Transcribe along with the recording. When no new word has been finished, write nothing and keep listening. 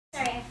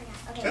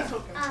Okay. That's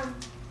okay.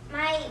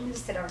 My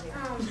Just sit over here.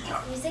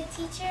 music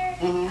teacher,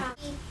 he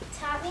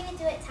taught me to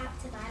do it top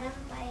to bottom.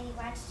 I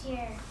watched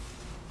your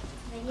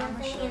video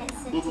thing and it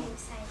said do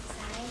side to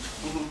side.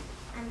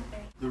 I'm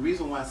afraid. The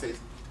reason why I say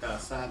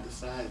side to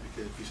side is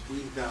because if you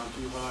squeeze down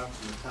too hard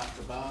from the top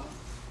to bottom,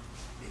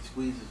 it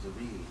squeezes the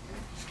reed. And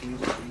if you squeeze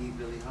the reed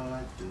really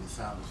hard, then the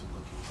sound doesn't go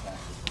to the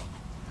saxophone.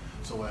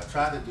 So what I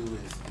try to do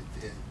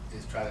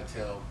is try to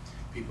tell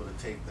people to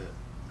take the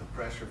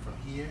pressure from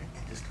here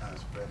and just kind of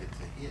spread it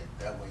to here.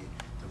 That way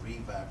the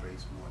reed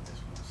vibrates more and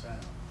there's more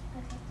sound.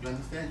 Okay. You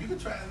understand? You can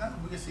try it now.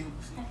 We can see.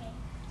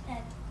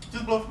 Okay.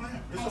 Just blow from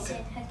there. It's I okay.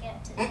 should hook it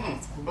up to the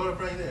saxophone. Blow it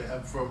right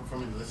there. From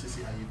me. Let's just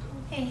see how you do.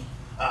 Okay.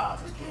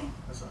 Just blow.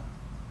 That's all.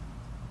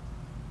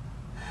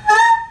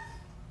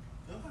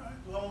 All right.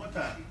 One more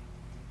time.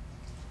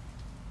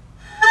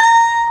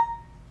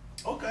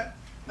 Okay.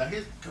 Now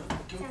here's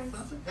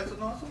that's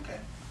okay.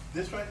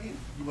 This right here,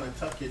 you want to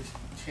tuck your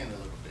chin a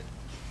little bit.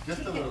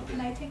 Just a little bit.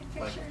 Can I take a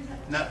picture?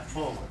 Like, not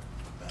forward.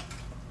 Back.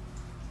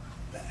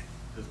 Back.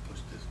 Just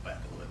push this back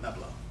a little bit. Not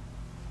blow.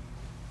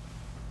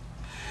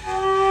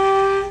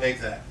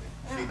 Exactly.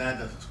 See, now it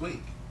doesn't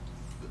squeak.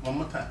 One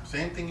more time.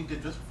 Same thing you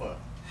did just before.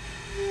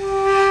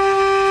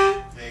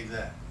 Exactly.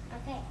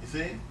 Okay. You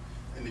see?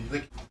 And then you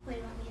lick. What do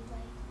you want me to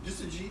play?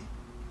 Just a G.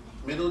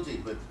 Middle G,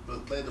 but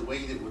play the way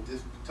you did with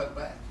this tuck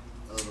back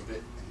a little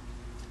bit.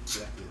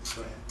 Exactly.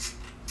 Go ahead.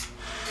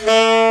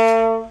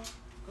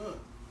 Good.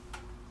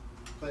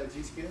 Play a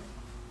G scale.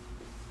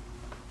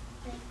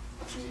 Like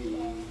G, G, A,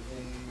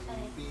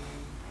 B.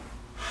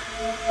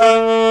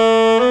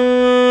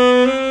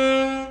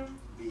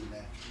 B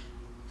now.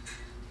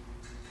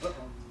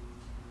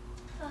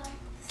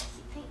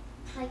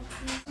 like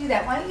Do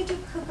that. Why don't you do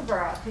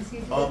Kookaburra? Because you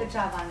did a good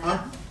job on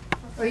that.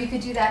 Or you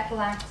could do that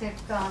galactic.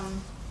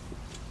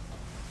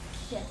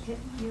 Yeah,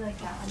 you like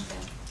that one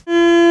too.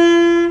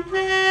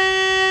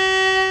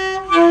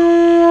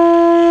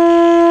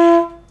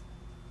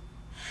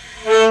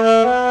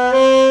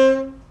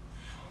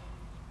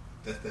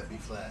 That's that B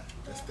flat.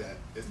 That's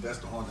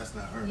the horn. That's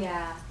not her.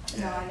 Yeah.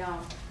 No, I know.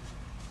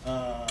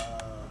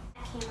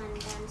 came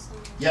undone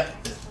somewhere. Yep. And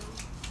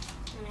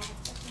I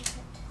have to fix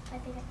it. I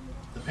think I can do it.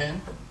 The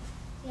pen?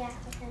 Yeah,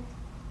 the pen.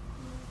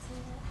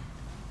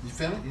 You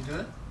feel it? You do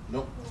it?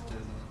 Nope. No.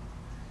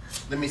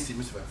 Let me see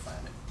if I can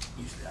find it.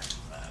 Usually I can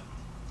find it.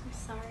 I'm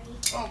sorry.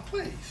 Oh,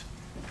 please.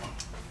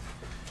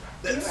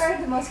 You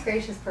are the most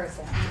gracious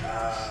person.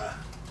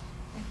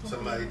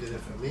 Somebody did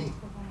it for me.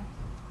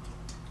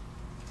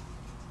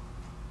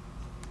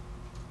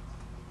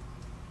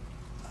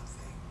 I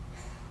think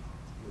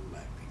you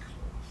might be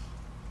close.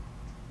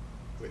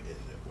 Where is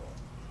it, Walt?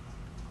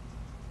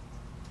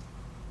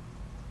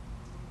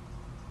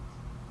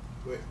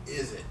 Where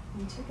is it?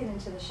 We took it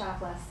into the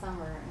shop last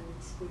summer and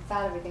we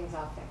thought everything was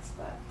all fixed,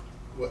 but...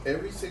 Well,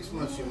 every 6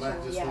 months you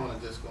might just Yeah.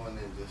 want to just go in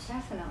there and just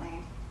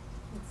Definitely.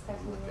 It's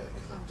definitely look at it, worth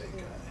because I the think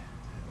time to do I it. have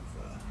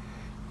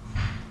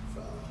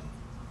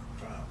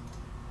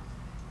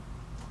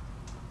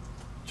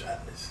try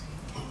this.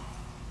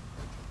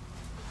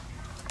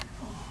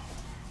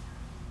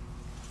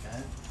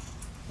 Okay.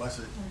 What's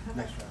it?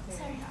 Next round. There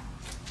Sorry. you go.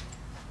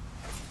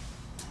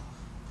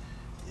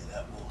 Yeah,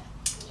 that will.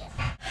 Yeah.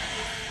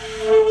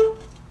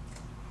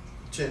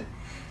 Chin.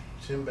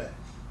 Chin back.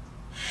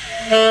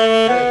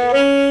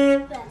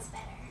 That's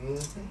better.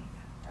 Mm-hmm.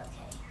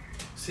 Okay.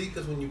 See,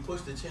 because when you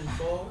push the chin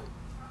forward,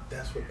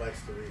 that's what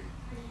bites the reed.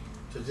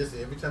 Yeah. So just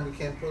every time you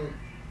can't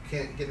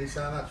get any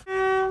sound out.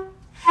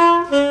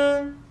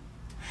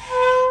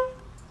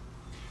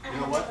 You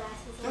know what?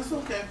 That's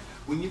okay.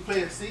 When you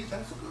play a C,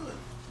 that's good.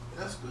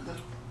 That's good. That's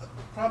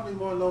probably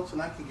more notes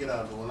than I can get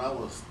out of it when I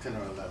was 10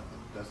 or 11.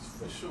 That's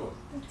for sure.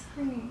 That's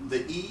great.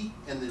 The E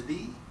and the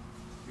D,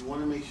 you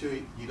want to make sure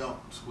you don't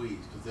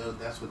squeeze because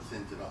that's what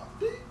sends it off.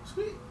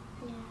 Squeeze.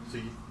 Yeah. So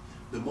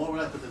the more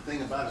but the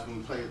thing about it is when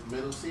you play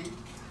middle C,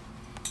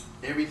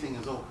 everything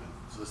is open.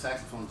 So the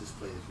saxophone just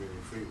plays very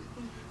freely.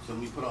 Mm-hmm. So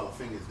when you put all the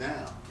fingers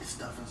down, it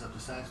stuffens up the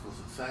saxophone,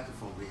 so the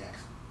saxophone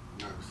reacts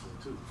nervously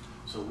too.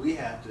 So we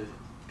have to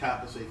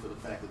compensate for the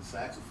fact that the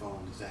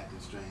saxophone is acting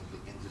strangely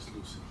and just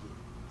loosen here.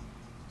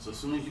 So as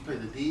soon as you play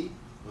the D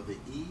or the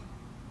E,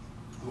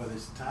 whether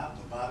it's top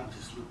or bottom,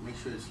 just make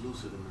sure it's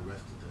looser than the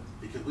rest of them.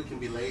 Because we can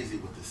be lazy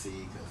with the C,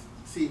 because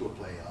C will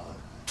play all the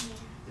time.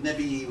 Yeah. And the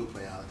B will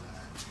play all the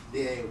time. The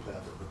A will play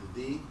all the time. But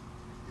the D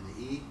and the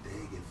E,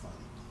 they get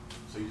funny.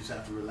 So you just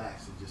have to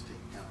relax and just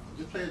take account.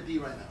 Just play a D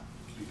right now.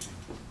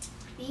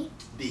 B?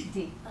 D.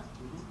 D.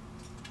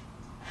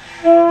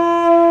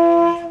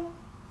 Oh.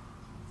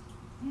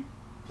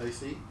 Play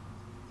C. See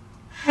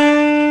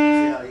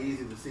how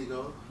easy the C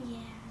goes? Yeah.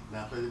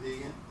 Now play the D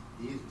again.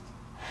 Easy.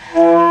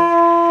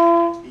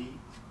 E.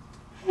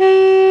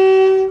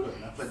 Good.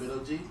 Now play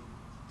middle G.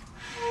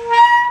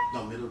 No,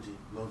 middle G.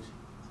 Low G.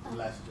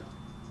 Relax the jaw.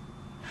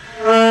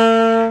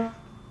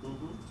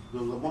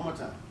 Good. One more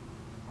time.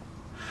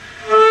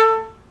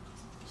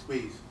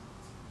 Squeeze.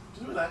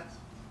 Just relax.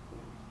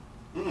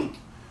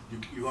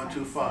 You're going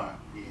too far.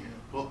 Yeah.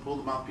 Pull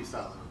the mouthpiece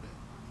out a little bit.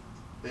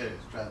 There it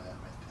is. Try that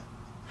right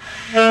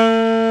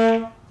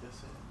there.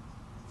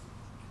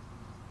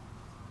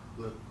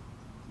 Look.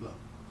 Blow.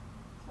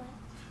 What?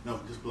 No,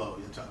 just blow.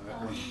 You're talking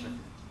about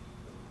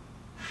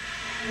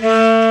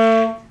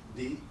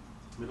D.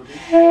 Middle D.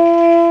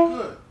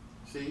 Good.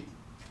 C.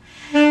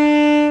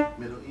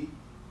 Middle E.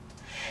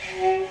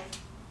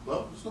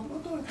 Blow. Just go blow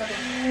through it.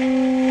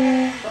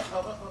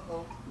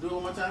 Do it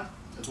one more time.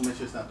 Just to make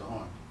sure it's not the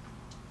horn.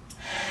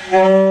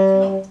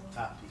 No.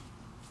 Top key.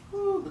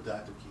 Woo, with the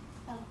octave key.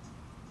 Oh.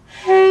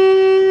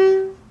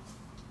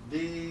 D.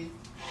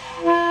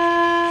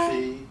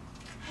 C.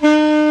 B.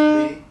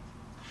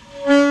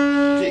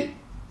 G.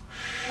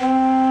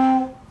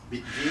 B.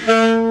 G.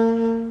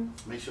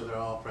 Make sure they're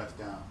all pressed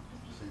down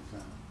at the same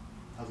time.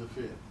 How's it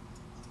feel?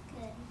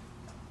 Good.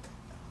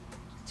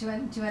 Do you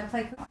want to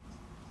play? Oh,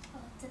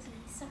 it's okay.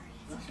 Sorry.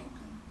 That's okay.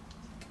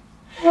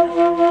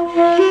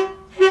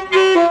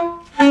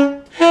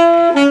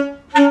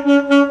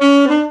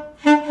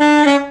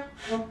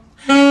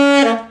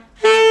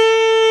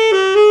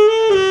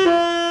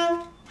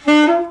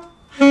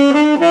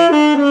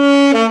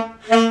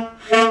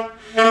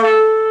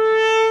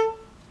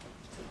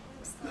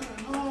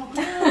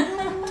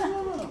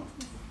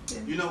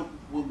 You know,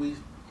 when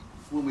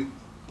we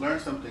learn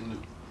something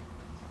new,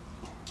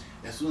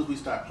 as soon as we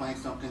start playing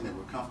something that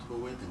we're comfortable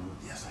with, and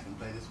yes, I can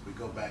play this, we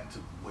go back to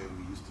where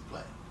we used to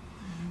play.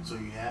 So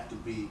you have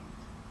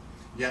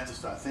to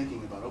start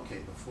thinking about, okay,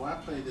 before I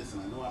play this,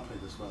 and I know I play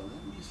this well,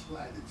 let me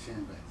slide the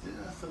chin back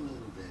just a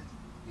little bit.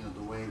 You know,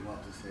 the way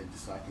Walter said,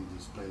 just so I can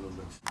just play a little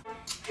bit.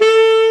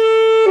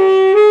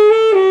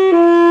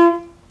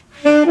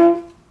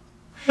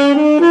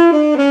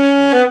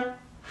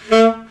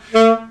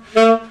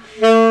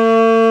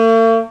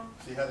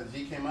 See how the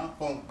G came out?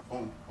 Boom,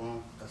 boom,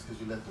 boom. That's because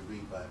you let the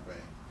reed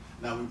vibrate.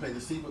 Now we play the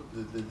C,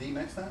 the D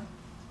next time.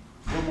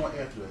 One more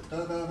air through it.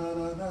 Da da da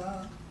da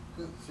da.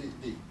 Good. C,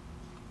 D.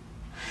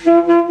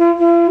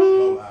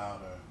 Blow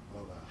louder,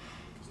 blow louder.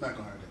 It's not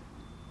gonna hurt it.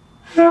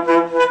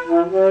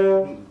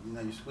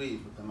 Now you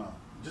squeeze with the mouth.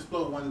 Just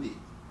blow one D.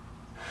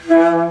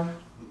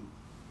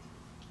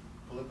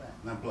 Pull it back.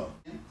 Now blow.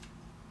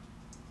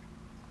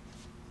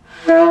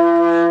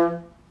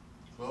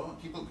 Blow.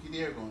 Keep the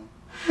air going.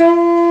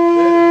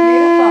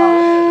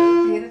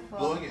 Beautiful. Beautiful.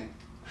 Blow again.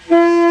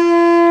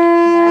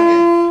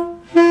 Nice.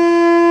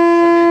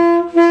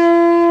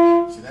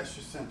 See, that's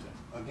your center.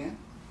 Again.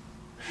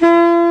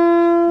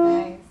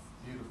 Nice.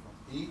 Beautiful.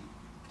 E.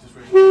 Just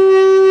raise your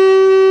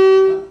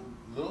hand.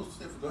 A little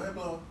stiff. Go ahead,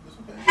 blow. It's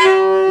okay.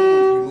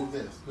 You move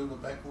this. Go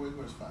back where you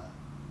were. It's fine.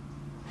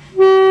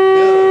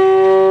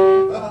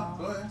 Good.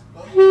 Go ahead.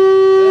 Blow.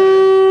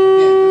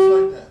 Again, just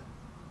like that.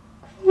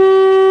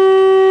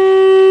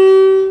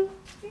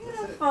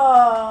 Beautiful.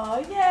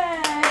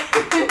 Yay.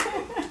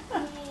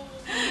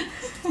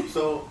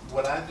 So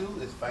what I do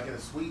is if I get a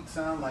sweet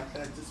sound like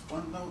that, just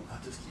one note, I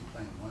just keep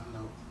playing one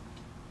note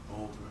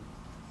over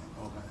and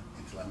over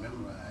until I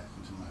memorize,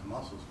 until my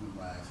muscles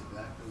memorize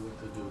exactly what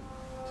to do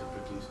to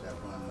produce that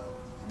one note.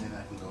 And then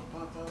I can go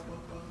ba ba ba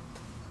ba,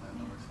 and I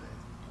know it's there.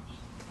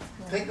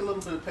 Take a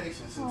little bit of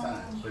patience and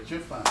time, but you're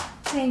fine.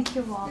 Thank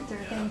you, Walter.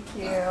 Thank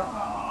you.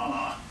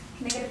 Aw.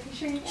 Can I get a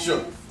picture of you guys?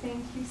 Sure.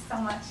 Thank you so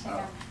much. Hang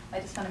on. I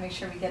just want to make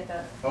sure we get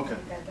the. Okay.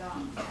 Yeah, there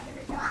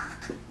we go.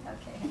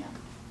 Okay, hang on.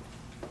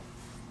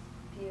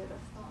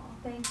 Beautiful.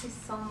 Thank you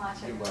so much.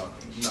 I You're really welcome.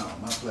 appreciate No,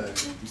 it. my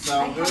pleasure. You I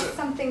sound have good.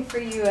 something for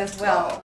you as well.